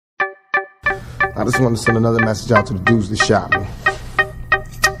I just want to send another message out to the dudes that shot me.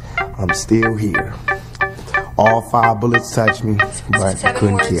 I'm still here. All 5 bullets touched me, but you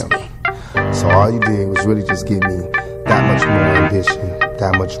couldn't kill me. So all you did was really just give me that much more ambition,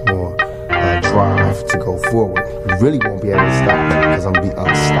 that much more drive to go forward. You really won't be able to stop me, because I'm going to be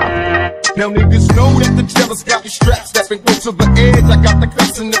unstoppable. Now niggas know that the jealous got me strapped, stepping close to the edge. I got the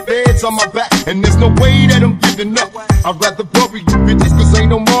cuffs and the feds on my back, and there's no way that I'm giving up. I'd rather bury you bitches, cause ain't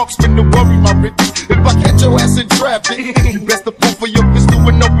no marksman to worry my riches. If I catch your ass in traffic, you best to pull for your pistol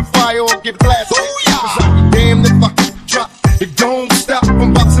and open fire or get blasted. Cause I'll be damned if I drop. It don't stop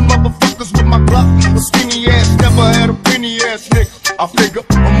from boxing motherfuckers with my Glock. A skinny ass never had a penny ass nigga. I figure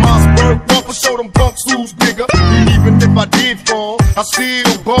a Mossberg bumper show them punks who's bigger. And even if I did fall, I still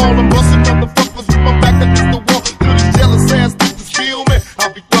ball. I'm busting motherfuckers with my back against the wall. Till these jealous ass bitches feel me.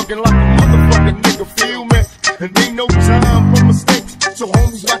 I'll be thugging like a motherfucking nigga, feel me. And ain't no time for mistakes, so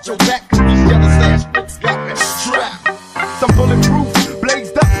homies watch your back, cause these jealous ass bitches got me strapped. Some bulletproof,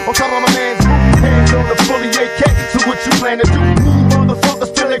 blazed up on top of my man's roof. Hands on the fully AK, so what you plan to do? Move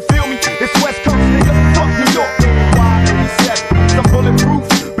motherfuckers till they feel me. It's West Coast, nigga, fuck New York. Some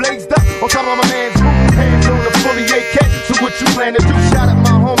bulletproof, blazed up on top of my man's roof. Hands on the fully AK, so what you plan to do? Shot at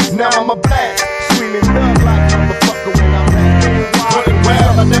my homies, now I'm a blast. Screaming thug like motherfucker when I'm back. Running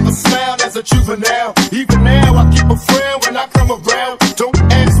wild, I never smiled as a juvenile. Even now I keep a friend when I come around. Don't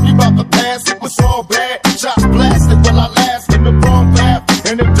ask me about the past, it was all bad. Shots blasted while I last in the wrong path.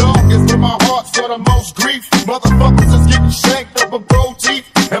 And the dark is where my heart's for the most grief. Motherfuckers is getting shanked over gold teeth.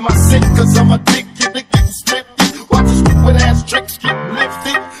 Am I sick cause I'm addicted to getting slippy? Watch the stupid ass tricks get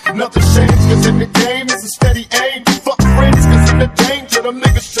lifted. Nothing changed cause in the game is a steady aim. Fuck friends cause in the danger them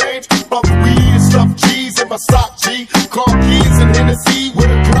niggas change. Fuck weed and stuff G's in my sock G. Car keys and Hennessy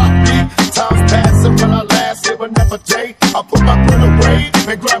with a drop B. Time's passing while I last here another day. I put my gun away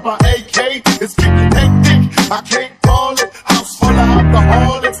and grab my AK. It's getting hectic, I can't call it. House full of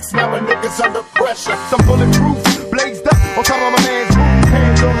alcoholics, now a niggas under pressure. Some bulletproof, blazed up on top of my man's roof.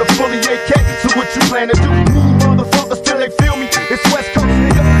 Hands on the fully AK, so what you plan to do? Move motherfuckers till they feel me. It's West Coast,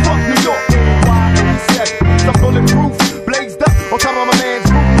 nigga, fuck New York. Some bulletproof, blazed up on top of my man's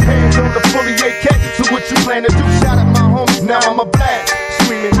roof. Hands on the fully AK, so what you plan to do? Shot at my homies, now I'm a blast.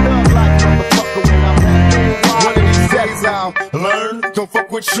 Screaming thug like motherfucker when I'm back. One of these days I'll learn. Don't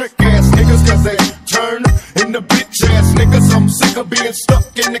fuck with trick ass niggas cause they turn into bitch ass niggas. I'm sick of being stuck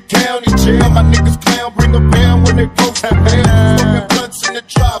in the county jail. My niggas clown, bring a pound when they post that band. Smoking blunts in the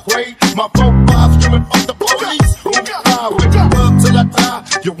driveway. My 4-5 screaming fuck the police. On the highway, up till I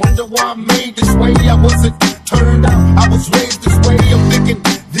die. You wonder why I made this way? I wasn't turned out, I was raised this way. I'm thinking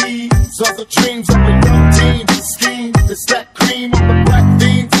these are the dreams of a young teen. Scheme, it's that cream on the black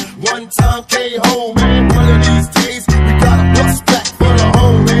beans. One time K-Ho, man, one of these days we gotta bust back for the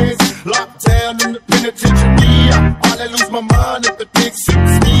homies. Locked down in the penitentiary, I probably lose my mind at the big 6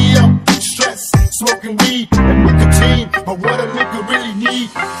 I'm stressed, smoking weed and nicotine, but what a nigga really need.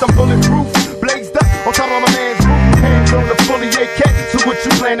 Some bulletproof, blazed up on top of my man's roof. Hands on the fully AK, so what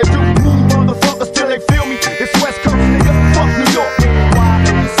you plan to do? Move motherfuckers till they feel me. It's West Coast, nigga, fuck New York.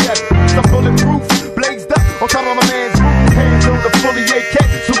 Some bulletproof, blazed up on top of my man's roof. Hands on the fully AK,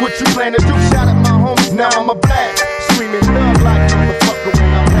 so what you plan to do? Shot at my homies, now I'm a blast. Screaming thug like motherfucker when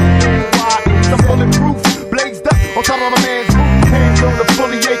I'm back. Some bulletproof, blazed up on top of my man's roof. Hands on the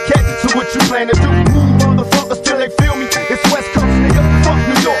fully AK, so what you plan to do? Move motherfuckers